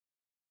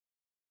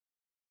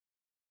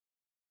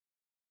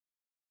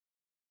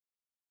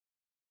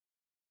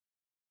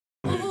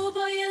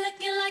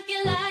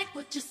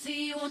what you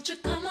see. Won't you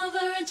come over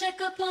and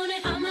check up on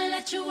it? I'ma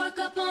let you work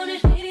up on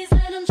it. Ladies,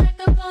 let him check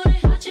up on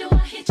it. Watch it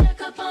while he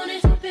check up on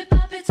it. Tip it,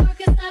 pop it,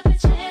 twerk it, stop it,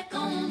 check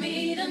on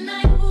me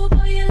tonight. Ooh,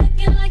 boy, you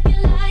looking like you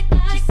like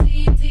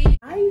that.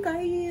 Hi you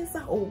guys,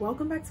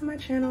 welcome back to my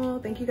channel.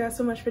 Thank you guys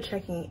so much for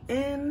checking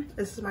in.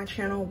 This is my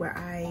channel where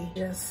I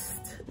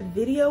just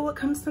video what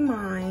comes to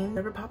mind.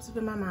 Whatever pops up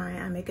in my mind,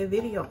 I make a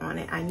video on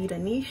it. I need a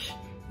niche,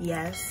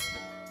 yes.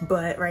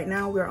 But right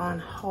now we're on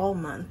haul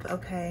month,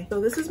 okay?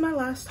 So this is my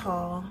last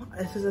haul.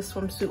 This is a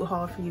swimsuit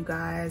haul for you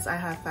guys. I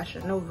have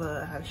Fashion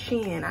Nova, I have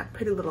SHEIN, I have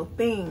Pretty Little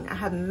Thing, I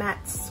have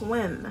Matte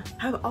Swim,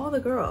 I have all the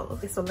girls.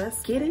 Okay, so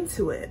let's get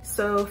into it.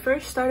 So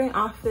first, starting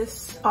off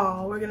this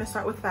haul, we're gonna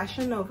start with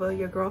Fashion Nova,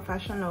 your girl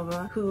Fashion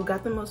Nova, who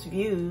got the most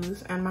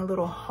views, and my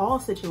little haul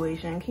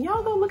situation. Can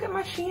y'all go look at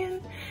my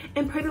SHEIN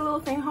and Pretty Little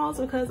Thing hauls,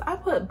 because I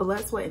put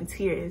blood, sweat, and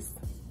tears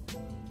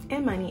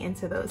and money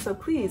into those, so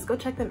please go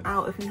check them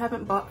out if you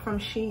haven't bought from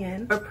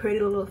SHEIN or Pretty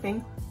Little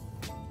Thing.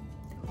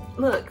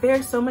 Look,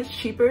 they're so much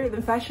cheaper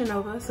than Fashion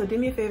Nova, so do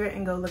me a favor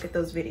and go look at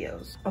those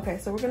videos. Okay,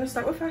 so we're gonna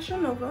start with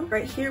Fashion Nova.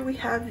 Right here we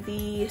have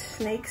the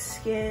snake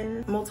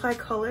skin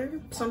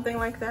multicolor, something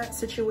like that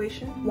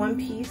situation,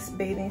 one-piece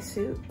bathing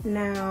suit.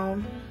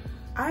 Now,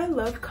 I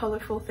love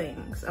colorful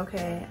things,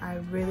 okay? I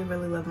really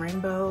love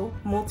rainbow,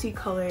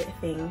 multicolored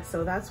things.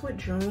 So that's what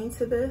drew me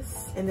to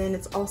this. And then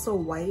it's also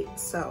white,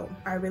 so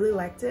I really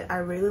liked it. I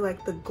really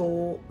like the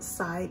gold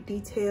side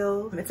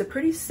detail. It's a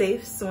pretty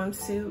safe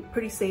swimsuit,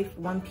 pretty safe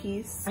one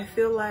piece. I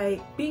feel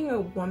like being a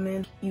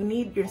woman, you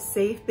need your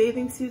safe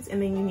bathing suits and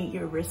then you need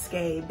your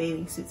risque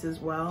bathing suits as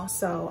well.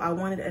 So I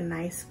wanted a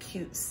nice,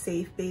 cute,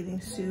 safe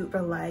bathing suit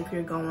for like if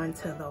you're going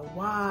to the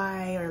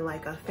Y or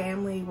like a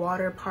family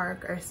water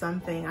park or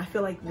something. I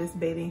feel like this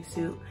bathing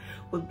suit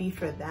would be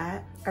for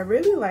that. I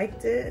really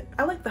liked it.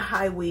 I like the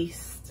high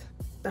waist,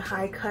 the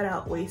high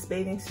cutout waist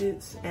bathing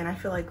suits, and I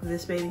feel like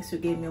this bathing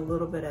suit gave me a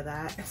little bit of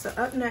that. So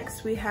up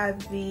next we have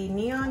the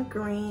neon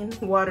green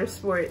water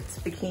sports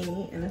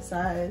bikini in a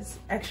size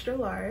extra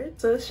large.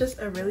 So it's just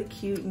a really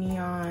cute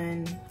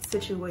neon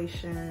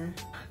situation.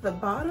 The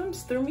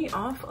bottoms threw me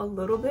off a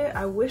little bit.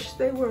 I wish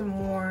they were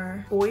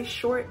more boy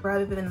short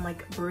rather than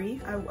like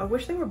brief. I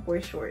wish they were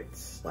boy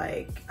shorts.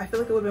 Like, I feel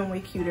like it would have been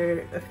way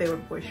cuter if they were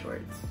boy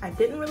shorts. I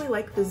didn't really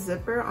like the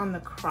zipper on the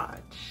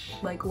crotch.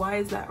 Like, why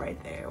is that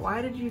right there?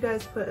 Why did you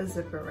guys put a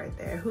zipper right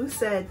there? Who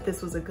said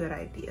this was a good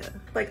idea?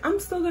 Like, I'm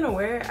still gonna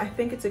wear it. I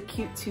think it's a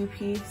cute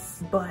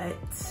two-piece, but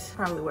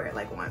probably wear it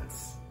like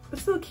once. But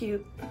still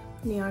cute.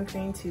 Neon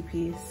green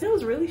two-piece. It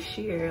was really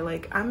sheer.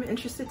 Like, I'm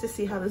interested to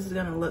see how this is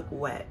gonna look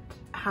wet.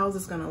 How's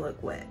this gonna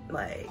look wet?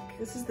 Like,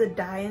 this is the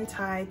dye and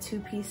tie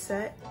two-piece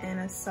set in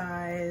a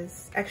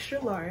size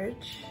extra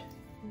large.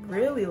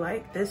 Really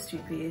like this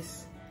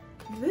two-piece.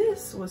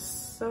 This was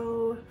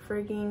so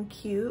friggin'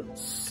 cute,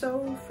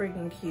 so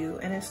friggin' cute,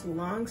 and it's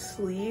long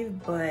sleeve,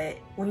 but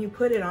when you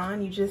put it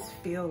on, you just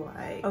feel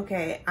like,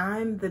 okay,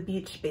 I'm the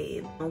beach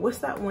babe. What's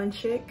that one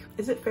chick?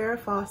 Is it Farrah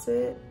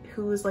Fawcett?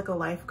 Who is like a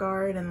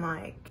lifeguard and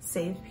like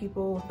saves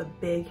people with the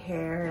big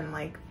hair, and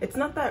like, it's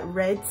not that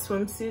red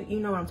swimsuit, you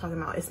know what I'm talking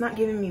about. It's not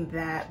giving me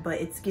that, but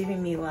it's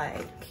giving me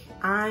like,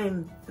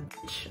 I'm the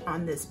bitch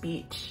on this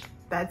beach.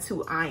 That's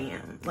who I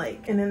am.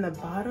 Like, and then the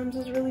bottoms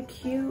is really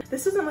cute.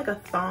 This isn't like a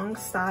thong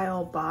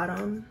style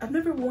bottom. I've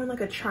never worn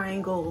like a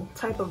triangle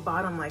type of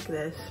bottom like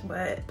this,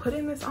 but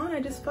putting this on,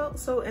 I just felt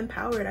so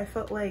empowered. I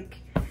felt like,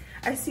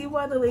 I see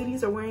why the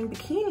ladies are wearing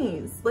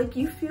bikinis. Like,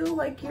 you feel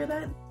like you're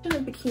that in a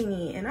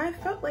bikini, and I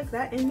felt like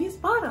that in these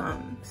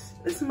bottoms.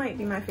 This might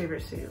be my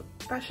favorite suit.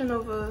 Fashion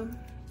Nova,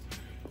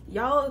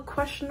 y'all are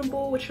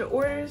questionable with your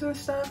orders and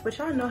stuff, but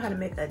y'all know how to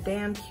make a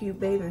damn cute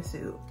bathing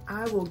suit.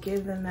 I will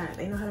give them that.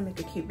 They know how to make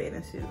a cute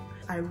bathing suit.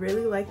 I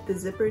really like the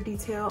zipper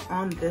detail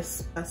on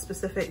this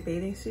specific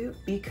bathing suit,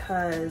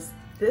 because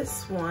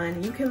this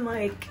one, you can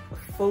like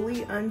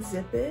fully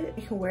unzip it.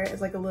 You can wear it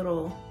as like a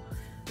little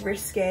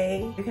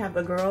risque. You can have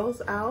the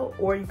girls out,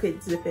 or you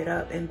could zip it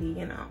up and be,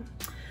 you know,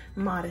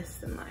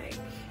 modest, and like,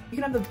 you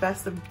can have the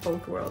best of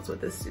both worlds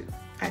with this suit,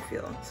 I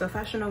feel. So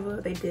Fashion Nova,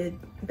 they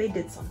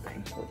did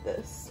something with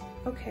this.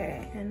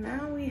 Okay, and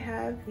now we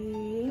have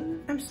the,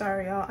 I'm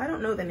sorry y'all, I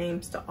don't know the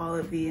names to all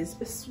of these.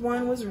 This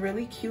one was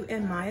really cute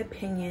in my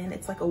opinion.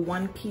 It's like a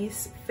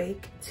one-piece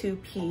fake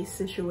two-piece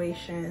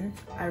situation.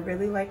 I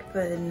really like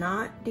the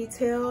knot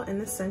detail in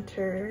the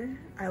center.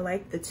 I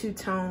like the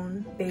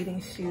two-tone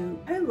bathing suit.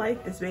 I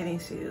like this bathing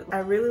suit. I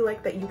really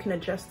like that you can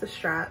adjust the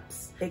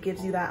straps. It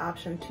gives you that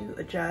option to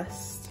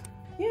adjust.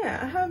 Yeah,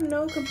 I have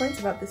no complaints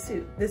about the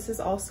suit. This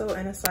is also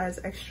in a size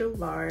extra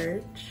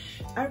large.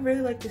 I really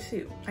like the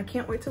suit. I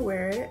can't wait to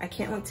wear it. I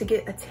can't wait to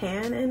get a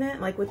tan in it,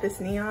 like with this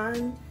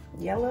neon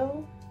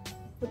yellow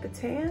with the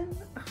tan.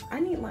 I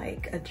need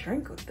like a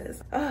drink with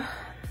this.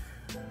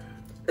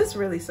 This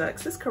really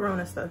sucks. This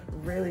Corona stuff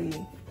really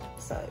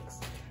sucks.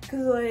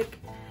 Cause like,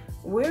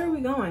 where are we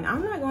going?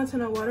 I'm not going to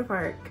no water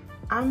park.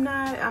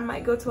 I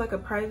might go to like a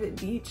private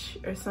beach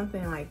or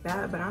something like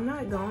that, but I'm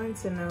not going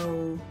to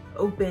no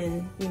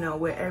open, you know,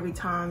 where every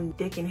Tom,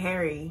 Dick, and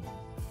Harry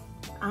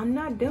I'm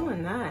not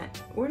doing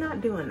that. We're not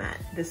doing that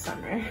this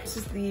summer. This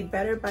is the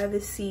Better by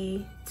the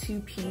Sea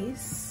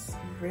two-piece.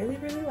 Really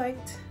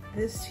liked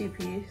this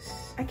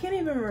two-piece. I can't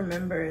even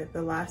remember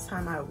the last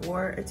time I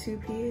wore a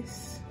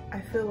two-piece. I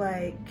feel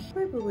like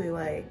probably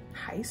like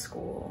high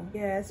school.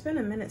 Yeah, it's been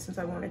a minute since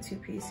I worn a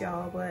two-piece,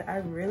 y'all, but I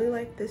really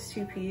like this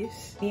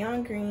two-piece.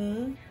 Neon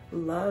green,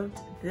 loved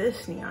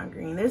this neon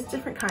green. There's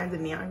different kinds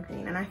of neon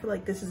green, and I feel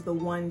like this is the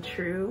one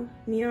true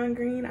neon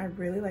green. I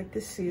really like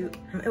this suit.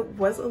 It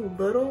was a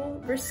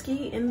little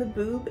risky in the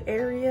boob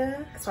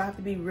area, so I have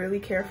to be really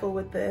careful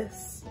with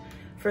this.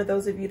 For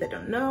those of you that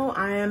don't know,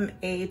 I am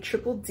a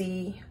triple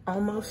D,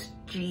 almost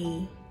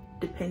G,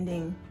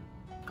 depending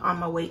on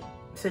my weight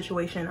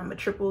situation. I'm a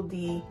triple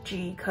D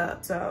G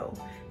cup, so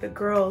the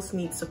girls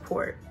need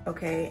support,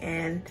 okay?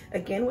 And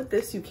again, with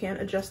this, you can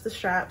adjust the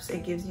straps.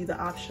 It gives you the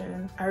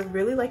option. I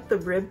really like the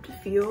ribbed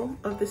feel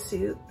of the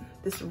suit,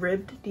 this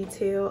ribbed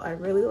detail. I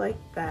really like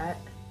that.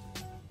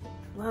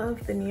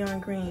 Love the neon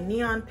green,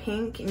 neon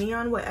pink,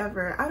 neon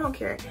whatever, I don't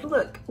care.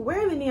 Look,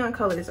 wear the neon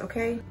colors,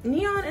 okay?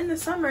 Neon in the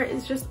summer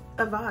is just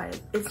a vibe.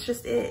 It's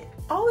just it.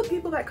 All the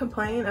people that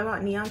complain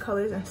about neon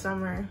colors in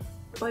summer,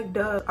 like,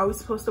 duh, are we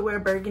supposed to wear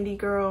burgundy,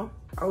 girl?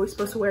 Are we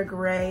supposed to wear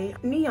gray?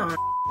 Neon,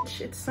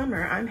 it's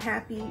summer, I'm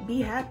happy,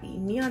 be happy.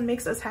 Neon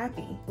makes us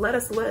happy. Let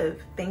us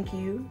live, thank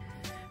you.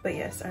 But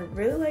yes, I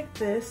really like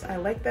this. I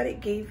like that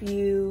it gave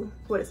you,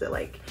 what is it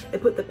like?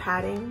 It put the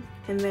padding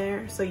in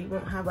there so you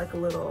won't have like a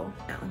little,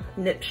 you know,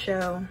 nip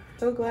show.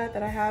 So glad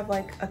that I have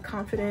like a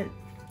confident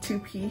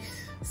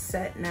two-piece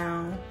set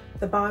now.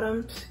 The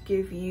bottoms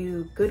give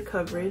you good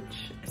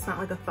coverage. It's not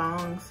like a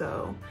thong,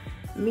 so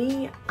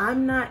me,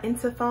 I'm not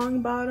into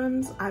thong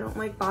bottoms. I don't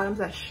like bottoms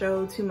that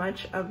show too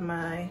much of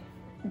my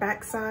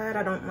backside.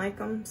 I don't like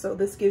them. So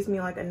this gives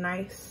me like a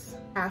nice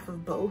half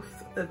of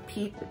both, of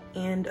peep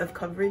and of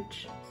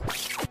coverage.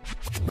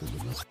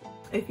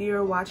 If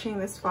you're watching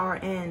this far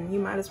in, you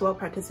might as well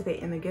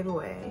participate in the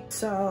giveaway.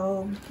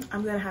 So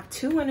I'm gonna have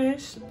two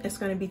winners. It's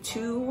gonna be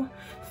two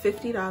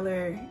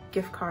 $50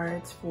 gift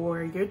cards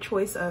for your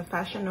choice of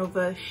Fashion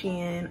Nova,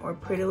 SHEIN, or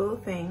Pretty Little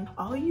Thing.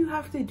 All you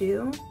have to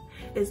do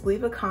is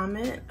leave a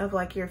comment of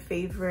like your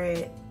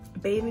favorite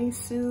bathing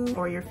suit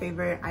or your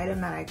favorite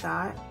item that I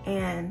got,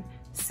 and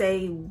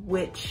say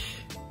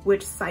which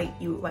site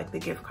you would like the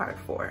gift card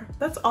for.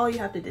 That's all you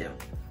have to do.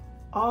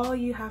 All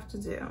you have to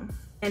do.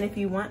 And if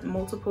you want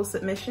multiple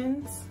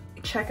submissions,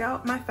 check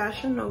out my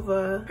Fashion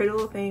Nova, Pretty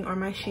Little Thing, or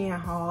my SHEIN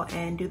haul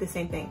and do the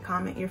same thing.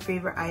 Comment your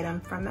favorite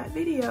item from that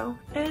video,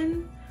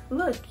 and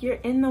look, you're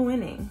in the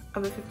winning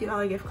of a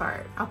 $50 gift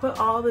card. I'll put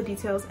all the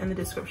details in the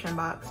description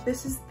box.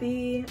 This is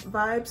the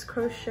Vibes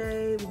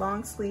Crochet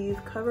long sleeve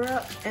cover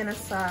up in a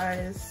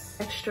size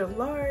extra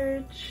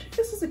large.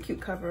 This is a cute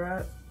cover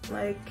up.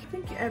 Like, I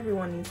think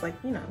everyone needs, like,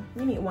 you know,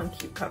 you need one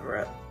cute cover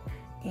up.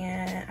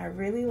 And I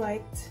really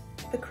liked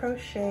the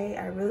crochet.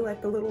 I really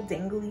like the little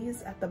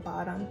danglies at the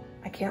bottom.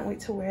 I can't wait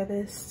to wear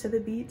this to the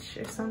beach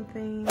or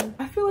something.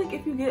 I feel like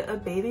if you get a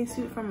bathing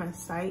suit from a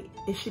site,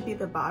 it should be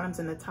the bottoms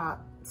and the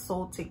top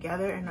sold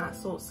together and not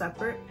sold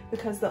separate,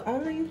 because the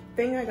only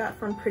thing I got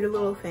from Pretty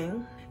Little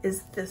Thing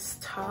is this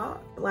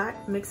top,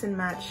 black mix and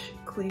match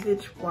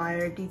cleavage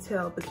wire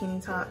detail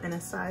bikini top in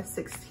a size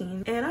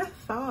 16. And I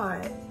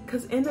thought,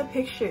 because in the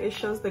picture it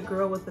shows the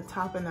girl with the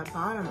top and the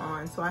bottom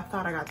on, so I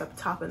thought I got the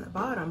top and the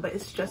bottom, but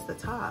it's just the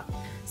top.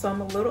 So I'm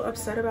a little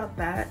upset about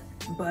that,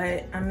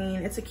 but I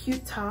mean, it's a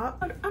cute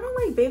top. I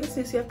don't like bathing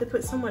suits you have to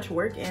put so much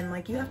work in.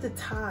 Like, you have to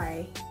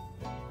tie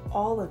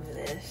all of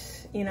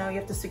this, you know, you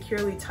have to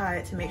securely tie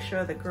it to make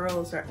sure the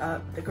girls are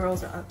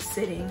up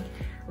sitting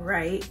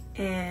right.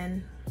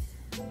 And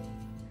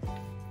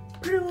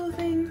Pretty Little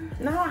Thing,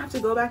 now I have to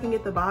go back and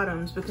get the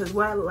bottoms, because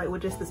what I look like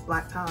with just this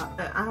black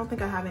top, I don't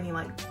think I have any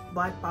like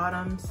black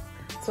bottoms,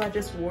 so I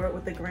just wore it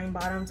with the green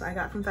bottoms I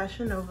got from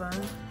Fashion Nova.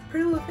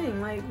 Pretty Little Thing,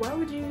 like, why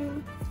would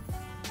you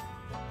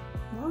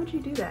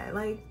do that?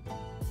 Like,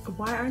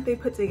 why aren't they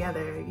put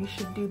together? You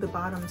should do the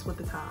bottoms with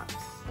the tops.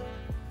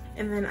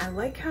 And then I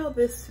like how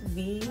this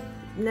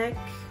V-neck,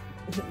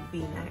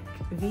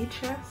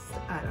 V-chest,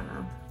 I don't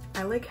know.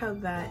 I like how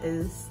that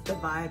is the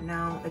vibe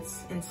now.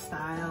 It's in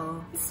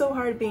style. It's so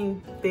hard being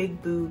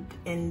big boobed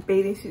in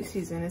bathing suit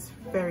season. It's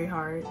very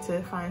hard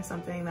to find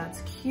something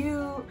that's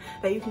cute,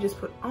 that you can just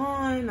put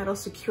on, that'll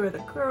secure the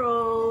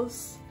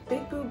girls.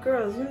 Big boob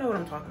girls, you know what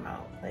I'm talking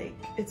about. Like,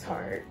 it's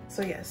hard.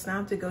 So yes, now I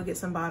have to go get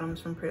some bottoms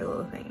from Pretty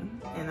Little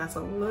Thing, and that's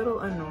a little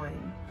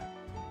annoying.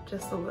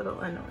 Just a little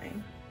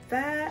annoying.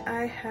 That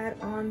I had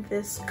on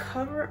this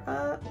cover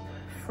up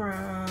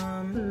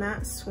from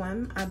Matte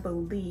Swim, I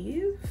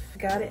believe.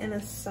 Got it in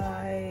a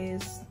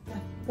size, I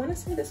want to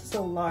say this is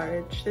a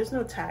large. There's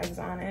no tags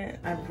on it.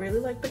 I really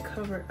like the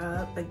cover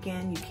up.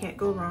 Again, you can't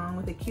go wrong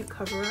with a cute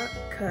cover up,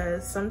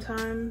 because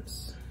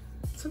sometimes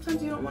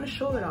you don't want to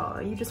show it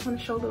all. You just want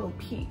to show a little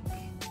peek.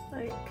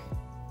 Like,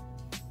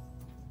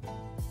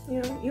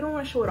 you know, you don't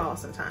want to show it all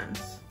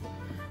sometimes.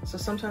 So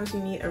sometimes you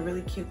need a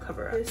really cute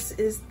cover up. This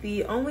is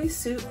the only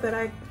suit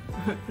that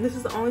this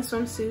is the only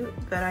swimsuit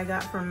that I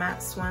got from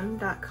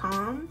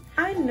matswim.com.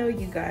 I know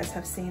you guys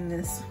have seen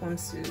this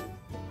swimsuit.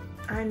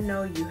 I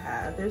know you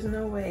have. There's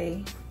no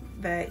way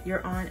that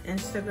you're on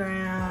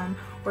Instagram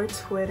or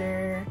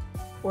Twitter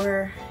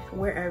or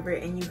wherever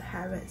and you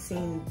haven't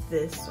seen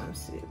this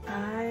swimsuit.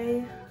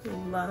 I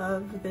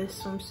love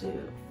this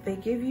swimsuit. They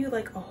give you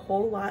like a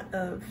whole lot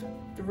of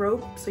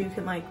rope so you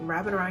can like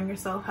wrap it around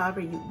yourself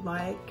however you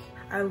like.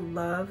 I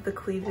love the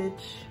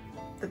cleavage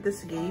that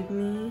this gave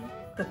me,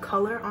 the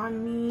color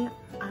on me.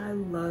 I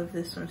love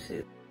this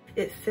swimsuit.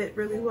 It fit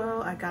really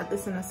well. I got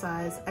this in a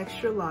size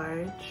extra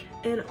large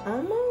and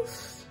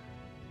almost,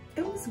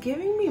 it was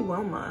giving me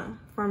Wilma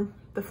from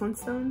the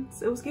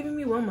Flintstones. It was giving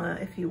me Wilma,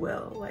 if you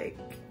will, like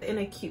in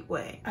a cute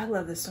way. I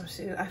love this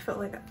swimsuit. I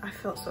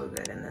felt so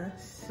good in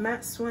this.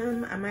 Matt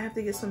Swim, I might have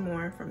to get some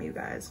more from you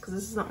guys because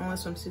this is the only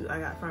swimsuit I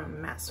got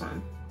from Matt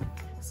Swim.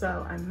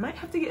 So I might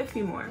have to get a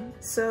few more.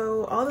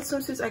 So all the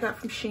swimsuits I got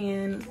from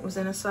SHEIN was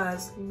in a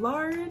size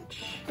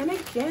large. And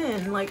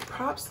again, like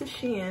props to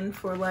SHEIN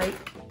for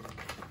like,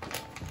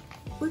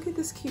 look at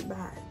this cute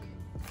bag.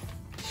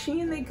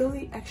 SHEIN, they go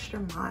the extra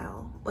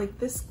mile. Like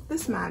this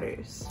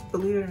matters,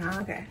 believe it or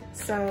not. Okay,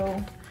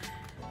 so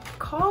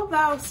call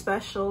thou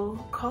special,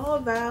 call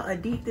thou a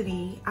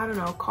D, I don't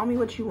know, call me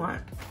what you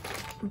want.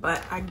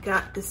 But I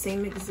got the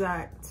same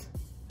exact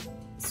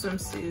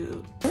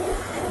swimsuit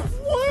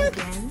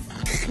again.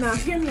 Now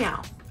hear me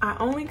out. I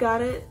only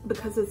got it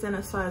because it's in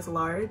a size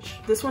large.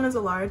 This one is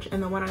a large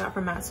and the one I got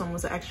from Matt Swim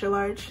was an extra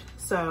large.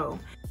 So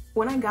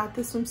when I got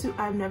this swimsuit,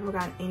 I've never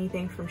gotten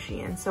anything from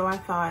SHEIN. So I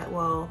thought,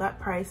 well, that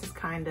price is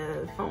kind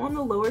of on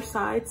the lower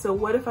side. So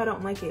what if I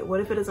don't like it? What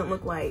if it doesn't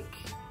look like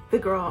the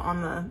girl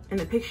in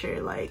the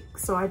picture? Like,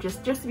 so I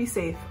just to be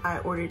safe, I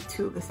ordered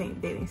 2 of the same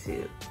bathing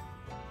suit.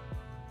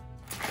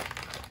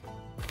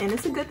 And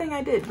it's a good thing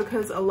I did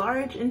because a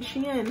large in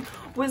SHEIN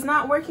was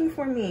not working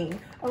for me,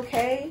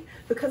 okay?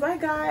 Because I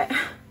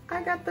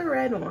got the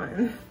red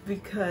one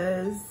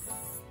because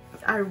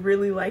I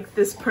really like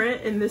this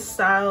print and this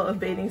style of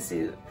bathing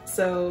suit.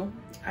 So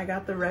I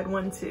got the red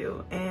one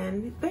too,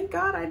 and thank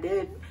God I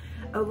did.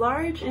 A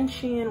large in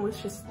SHEIN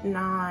was just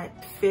not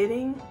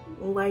fitting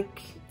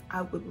like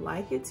I would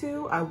like it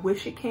to. I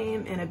wish it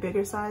came in a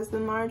bigger size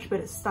than large, but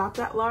it stopped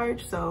at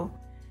large, so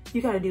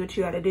you gotta do what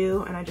you gotta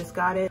do, and I just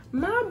got it.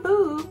 My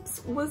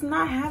boobs was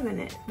not having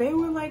it. They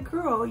were like,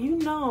 girl, you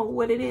know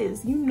what it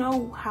is. You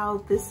know how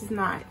this is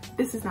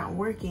not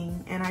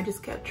working. And I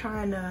just kept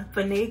trying to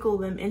finagle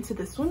them into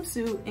the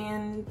swimsuit,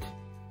 and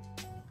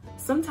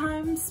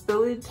sometimes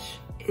spillage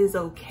is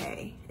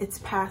okay. It's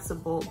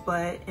passable,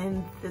 but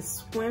in the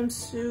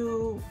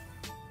swimsuit,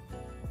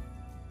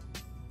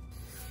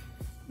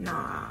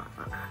 nah,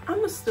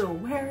 I'ma still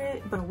wear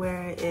it, but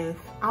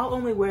I'll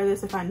only wear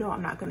this if I know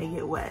I'm not gonna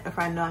get wet. If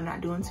I know I'm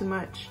not doing too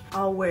much,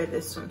 I'll wear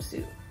this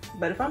swimsuit.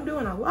 But if I'm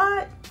doing a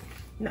lot,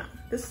 no,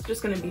 this is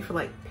just gonna be for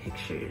like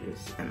pictures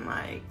and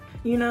like,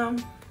 you know.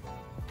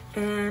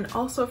 And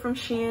also from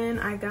SHEIN,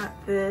 I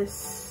got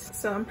this.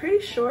 So I'm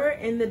pretty sure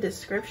in the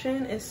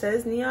description it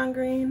says neon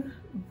green,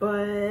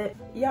 but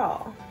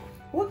y'all,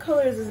 what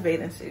color is this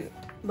bathing suit?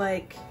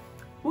 Like,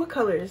 what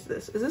color is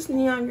this? Is this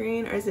neon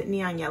green or is it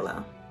neon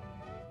yellow?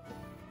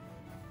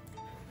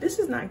 This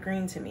is not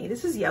green to me,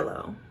 this is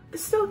yellow.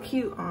 It's still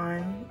cute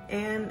on,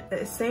 and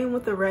same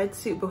with the red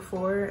suit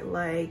before.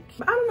 Like,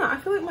 I don't know, I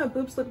feel like my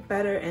boobs look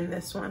better in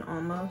this one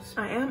almost.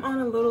 I am on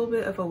a little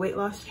bit of a weight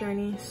loss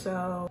journey,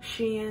 so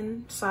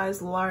SHEIN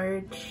size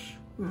large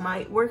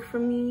might work for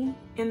me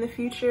in the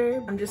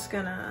future. I'm just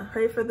gonna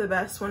pray for the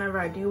best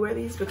whenever I do wear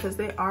these because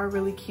they are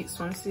really cute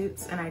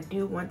swimsuits and I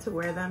do want to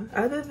wear them.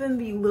 Other than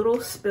the little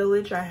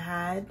spillage I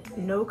had,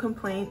 no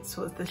complaints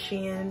with the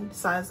SHEIN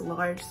size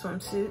large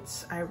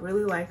swimsuits. I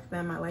really like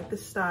them. I like the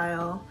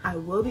style. I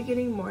will be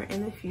getting more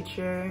in the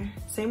future.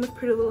 Same with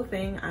Pretty Little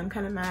Thing. I'm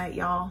kind of mad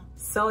y'all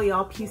sell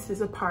y'all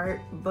pieces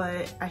apart,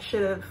 but I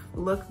should have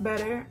looked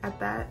better at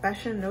that.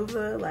 Fashion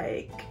Nova,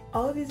 like,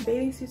 all of these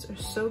bathing suits are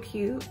so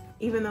cute,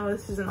 even though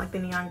this isn't like the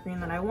neon green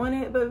that I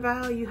wanted. But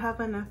Val, you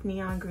have enough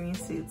neon green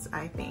suits,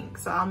 I think.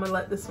 So I'm gonna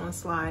let this one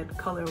slide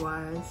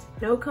color-wise.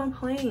 No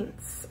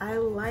complaints. I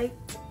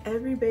liked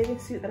every bathing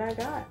suit that I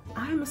got.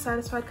 I'm a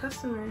satisfied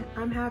customer.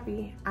 I'm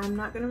happy. I'm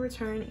not gonna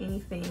return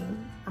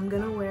anything. I'm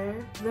gonna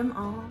wear them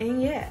all.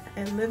 And yeah,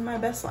 and live my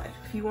best life.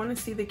 If you wanna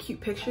see the cute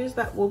pictures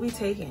that will be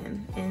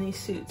taken in these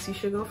suits, you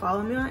should go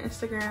follow me on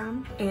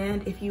Instagram.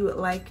 And if you would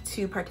like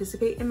to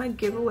participate in my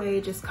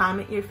giveaway, just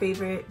comment your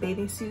favorite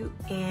bathing suit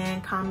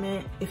and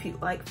comment if you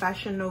like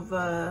Fashion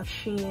Nova,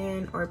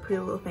 SHEIN, or Pretty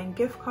Little Thing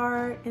gift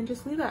card, and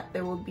just leave that.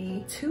 There will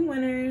be 2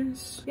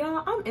 winners.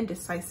 Y'all, I'm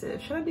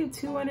indecisive. Should I do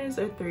 2 winners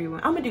or 3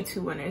 winners? I'm gonna do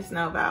 2 winners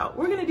now, Val.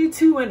 We're gonna do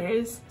 2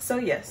 winners. So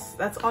yes,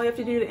 that's all you have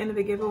to do to enter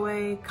the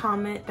giveaway.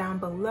 Comment down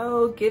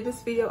below, give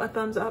this video a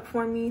thumbs up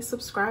for me,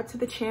 subscribe to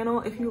the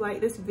channel if you like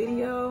this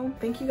video.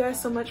 Thank you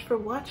guys so much for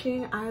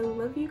watching. I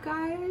love you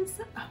guys.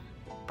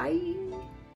 Bye.